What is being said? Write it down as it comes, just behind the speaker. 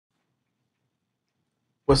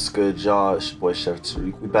What's good, y'all? It's your boy Chef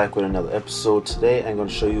Tarik. We back with another episode. Today I'm going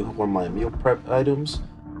to show you one of my meal prep items.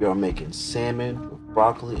 We are making salmon with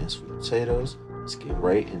broccoli and sweet potatoes. Let's get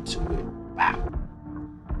right into it. Wow.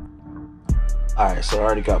 Alright, so I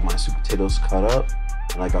already got my sweet potatoes cut up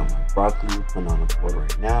and I got my broccoli put on the board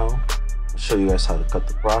right now. I'll show you guys how to cut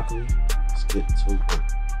the broccoli. Let's get to work.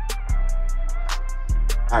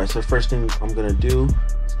 Alright, so the first thing I'm going to do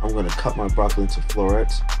is I'm going to cut my broccoli into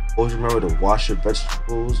florets. Always remember to wash your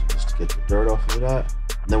vegetables just to get the dirt off of that.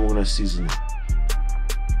 And then we're going to season it.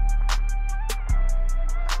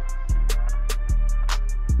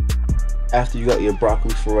 After you got your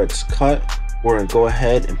broccoli florets cut, we're going to go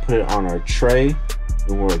ahead and put it on our tray.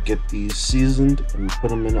 And we're going to get these seasoned and put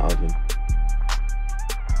them in the oven.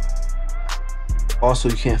 Also,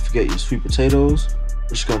 you can't forget your sweet potatoes. We're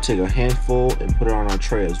just going to take a handful and put it on our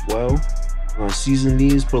tray as well. We're going to season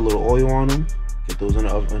these, put a little oil on them. Get those in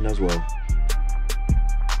the oven as well.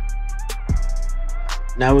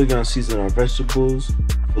 Now we're going to season our vegetables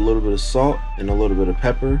with a little bit of salt and a little bit of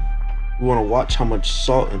pepper. We want to watch how much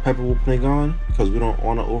salt and pepper we're putting on because we don't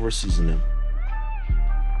want to over season them.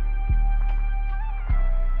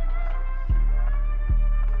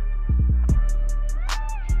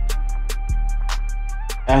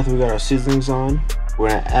 After we got our seasonings on, we're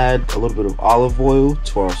going to add a little bit of olive oil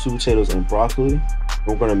to our sweet potatoes and broccoli.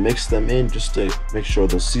 We're going to mix them in just to make sure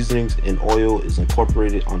the seasonings and oil is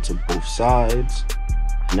incorporated onto both sides.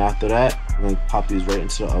 And after that, we're going to pop these right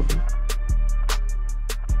into the oven.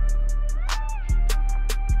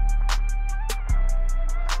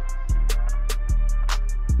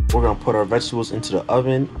 We're going to put our vegetables into the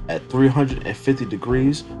oven at 350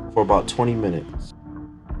 degrees for about 20 minutes.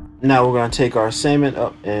 Now we're going to take our salmon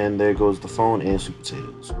up, and there goes the phone and sweet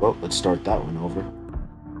potatoes. Well, let's start that one over.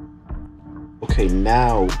 Okay,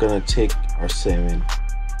 now we're gonna take our salmon,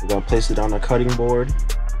 we're gonna place it on our cutting board,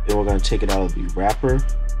 and we're gonna take it out of the wrapper.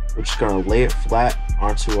 We're just gonna lay it flat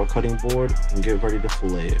onto our cutting board and get ready to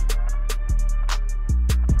fillet it.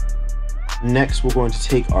 Next, we're going to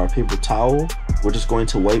take our paper towel. We're just going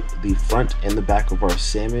to wipe the front and the back of our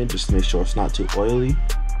salmon just to make sure it's not too oily.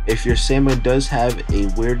 If your salmon does have a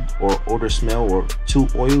weird or odor smell or too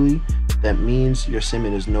oily, that means your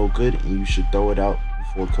salmon is no good and you should throw it out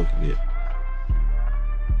before cooking it.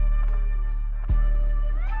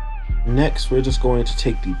 Next, we're just going to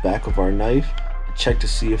take the back of our knife and check to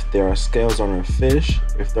see if there are scales on our fish.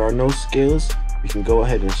 If there are no scales, we can go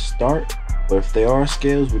ahead and start. But if there are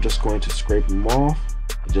scales, we're just going to scrape them off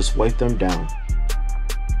and just wipe them down.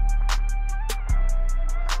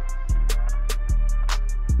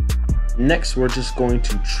 Next, we're just going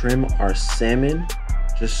to trim our salmon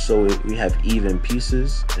just so we have even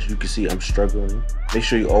pieces. As you can see, I'm struggling. Make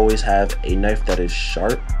sure you always have a knife that is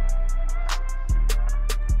sharp.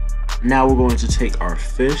 Now we're going to take our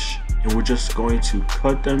fish and we're just going to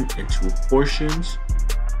cut them into portions.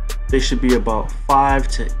 They should be about 5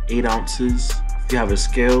 to 8 ounces. If you have a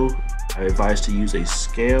scale, I advise to use a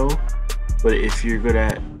scale. But if you're good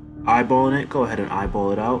at eyeballing it, go ahead and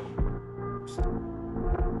eyeball it out.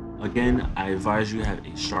 Again, I advise you have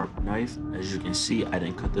a sharp knife. As you can see, I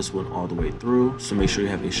didn't cut this one all the way through, so make sure you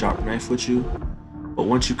have a sharp knife with you. But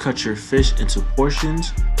once you cut your fish into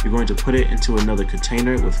portions, you're going to put it into another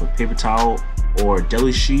container with a paper towel or a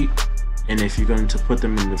deli sheet. And if you're going to put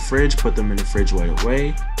them in the fridge, put them in the fridge right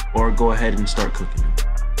away, or go ahead and start cooking them.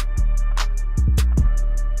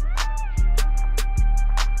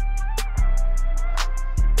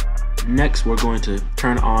 Next, we're going to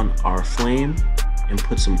turn on our flame and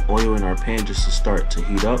put some oil in our pan just to start to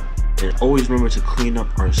heat up. And always remember to clean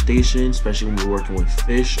up our station, especially when we're working with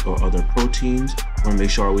fish or other proteins. We want to make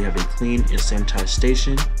sure we have a clean and sanitized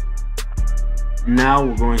station. Now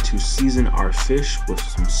we're going to season our fish with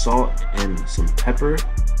some salt and some pepper.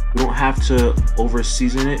 We don't have to over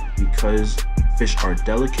season it because fish are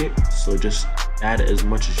delicate, so just add as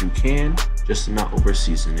much as you can just to not over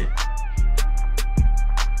season it.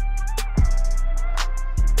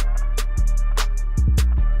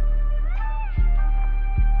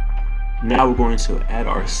 Now we're going to add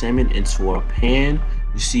our salmon into our pan.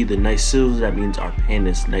 You see the nice sizzle, that means our pan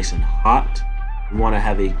is nice and hot. We want to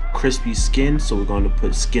have a crispy skin, so we're going to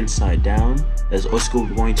put skin side down. That's also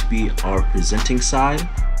going to be our presenting side,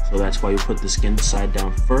 so that's why you put the skin side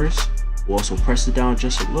down first. We'll also press it down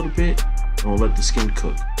just a little bit and we'll let the skin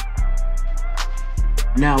cook.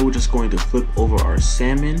 Now we're just going to flip over our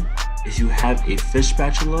salmon. If you have a fish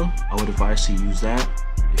spatula, I would advise to use that.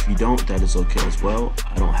 If you don't, that is okay as well.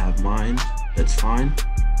 I don't have mine, that's fine.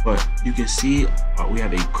 But you can see we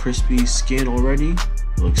have a crispy skin already.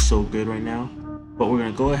 It looks so good right now. But we're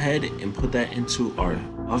gonna go ahead and put that into our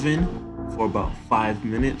oven for about 5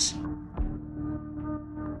 minutes.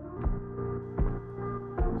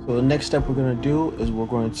 So the next step we're going to do is we're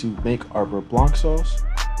going to make our Beurre Blanc sauce.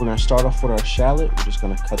 We're going to start off with our shallot. We're just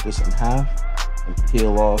going to cut this in half and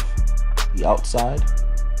peel off the outside.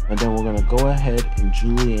 And then we're going to go ahead and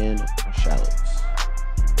julienne our shallots.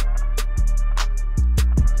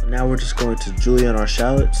 So now we're just going to julienne our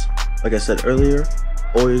shallots. Like I said earlier,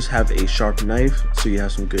 always have a sharp knife so you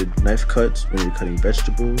have some good knife cuts when you're cutting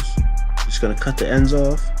vegetables. Just going to cut the ends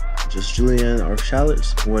off, just julienne our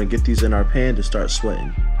shallots. We're going to get these in our pan to start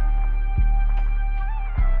sweating.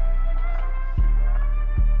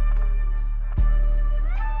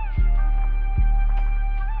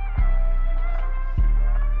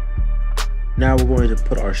 Now we're going to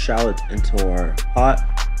put our shallots into our pot,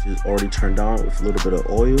 which is already turned on with a little bit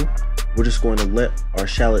of oil. We're just going to let our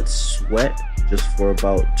shallots sweat just for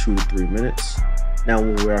about 2 to 3 minutes. Now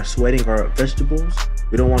when we are sweating our vegetables,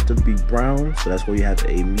 we don't want them to be brown, so that's why we have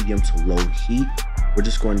a medium to low heat. We're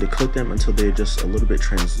just going to cook them until they're just a little bit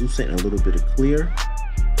translucent and a little bit clear.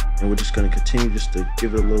 And we're just going to continue just to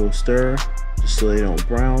give it a little stir, just so they don't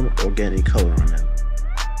brown or get any color on them.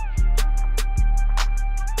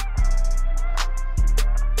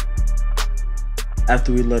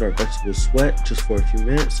 After we let our vegetables sweat just for a few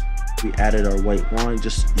minutes, we added our white wine.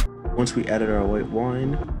 Once we added our white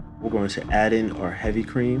wine, we're going to add in our heavy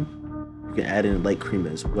cream. You can add in light cream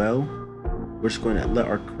as well. We're just going to let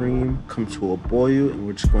our cream come to a boil, and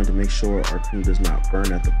we're just going to make sure our cream does not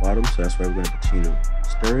burn at the bottom, so that's why we're going to continue to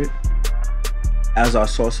stir it. As our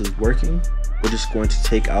sauce is working, we're just going to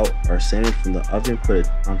take out our salmon from the oven, put it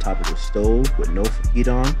on top of the stove with no heat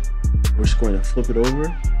on. We're just going to flip it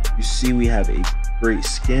over. You see we have a great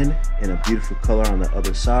skin and a beautiful color on the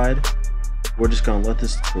other side. We're just going to let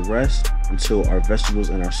this to rest until our vegetables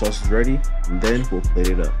and our sauce is ready, and then we'll plate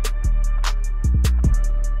it up.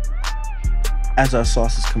 As our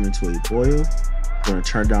sauce is coming to a boil, we're going to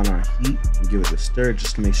turn down our heat and give it a stir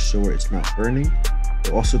just to make sure it's not burning.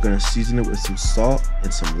 We're also going to season it with some salt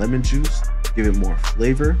and some lemon juice to give it more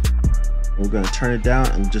flavor. And we're going to turn it down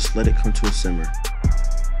and just let it come to a simmer.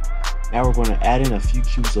 Now we're going to add in a few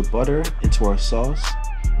cubes of butter into our sauce.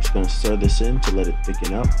 We're just going to stir this in to let it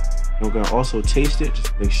thicken up. And we're going to also taste it just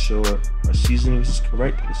to make sure our seasoning is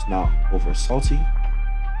correct and it's not over salty.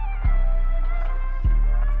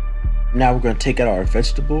 Now we're going to take out our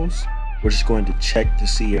vegetables. We're just going to check to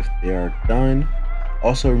see if they are done.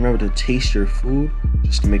 Also remember to taste your food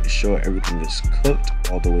just to make sure everything is cooked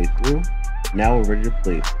all the way through. Now we're ready to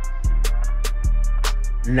plate.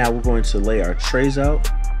 Now we're going to lay our trays out.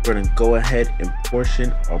 We're going to go ahead and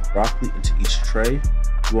portion our broccoli into each tray.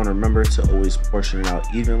 You want to remember to always portion it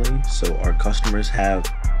out evenly so our customers have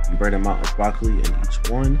the right amount of broccoli in each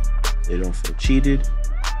one. They don't feel cheated.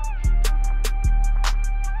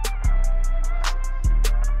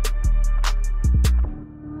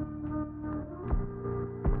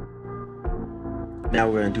 Now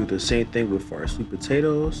we're going to do the same thing with our sweet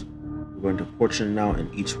potatoes. We're going to portion it out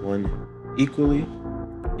in each one equally.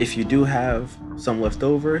 If you do have some left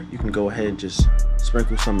over, you can go ahead and just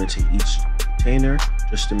sprinkle some into each container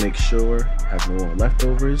just to make sure you have no more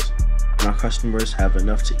leftovers and our customers have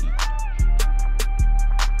enough to eat.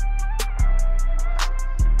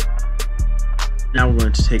 Now we're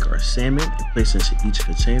going to take our salmon and place it into each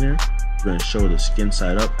container. We're going to show the skin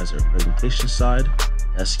side up as our presentation side.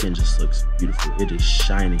 That skin just looks beautiful. It is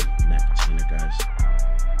shining in that container, guys.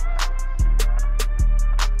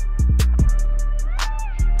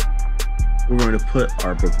 We're going to put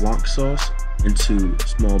our Beurre Blanc sauce into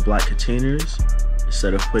small black containers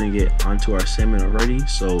instead of putting it onto our salmon already,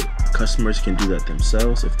 so customers can do that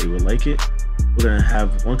themselves if they would like it. We're going to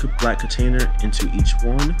have one black container into each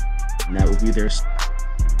one, and that will be their.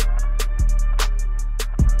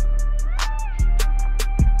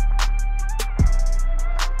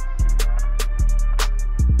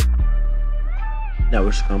 Now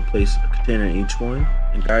we're just going to place a container in each one,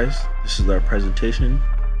 and guys, this is our presentation.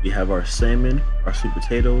 We have our salmon, our sweet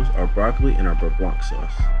potatoes, our broccoli, and our Beurre Blanc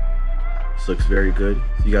sauce. This looks very good.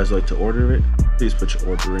 If you guys would like to order it, please put your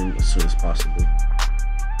order in as soon as possible.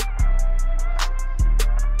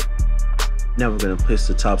 Now we're going to place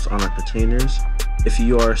the tops on our containers. If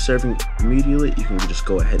you are serving immediately, you can just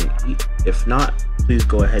go ahead and eat. If not, please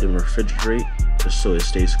go ahead and refrigerate just so it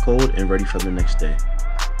stays cold and ready for the next day.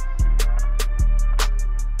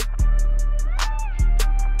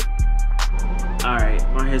 Alright,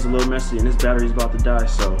 my hair's a little messy and this battery's about to die,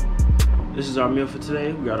 so this is our meal for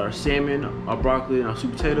today. We got our salmon, our broccoli, and our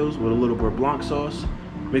sweet potatoes with a little Beurre Blanc sauce.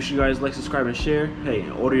 Make sure you guys like, subscribe, and share. Hey,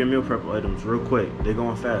 and order your meal prep items real quick. They're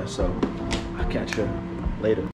going fast, so I'll catch you later.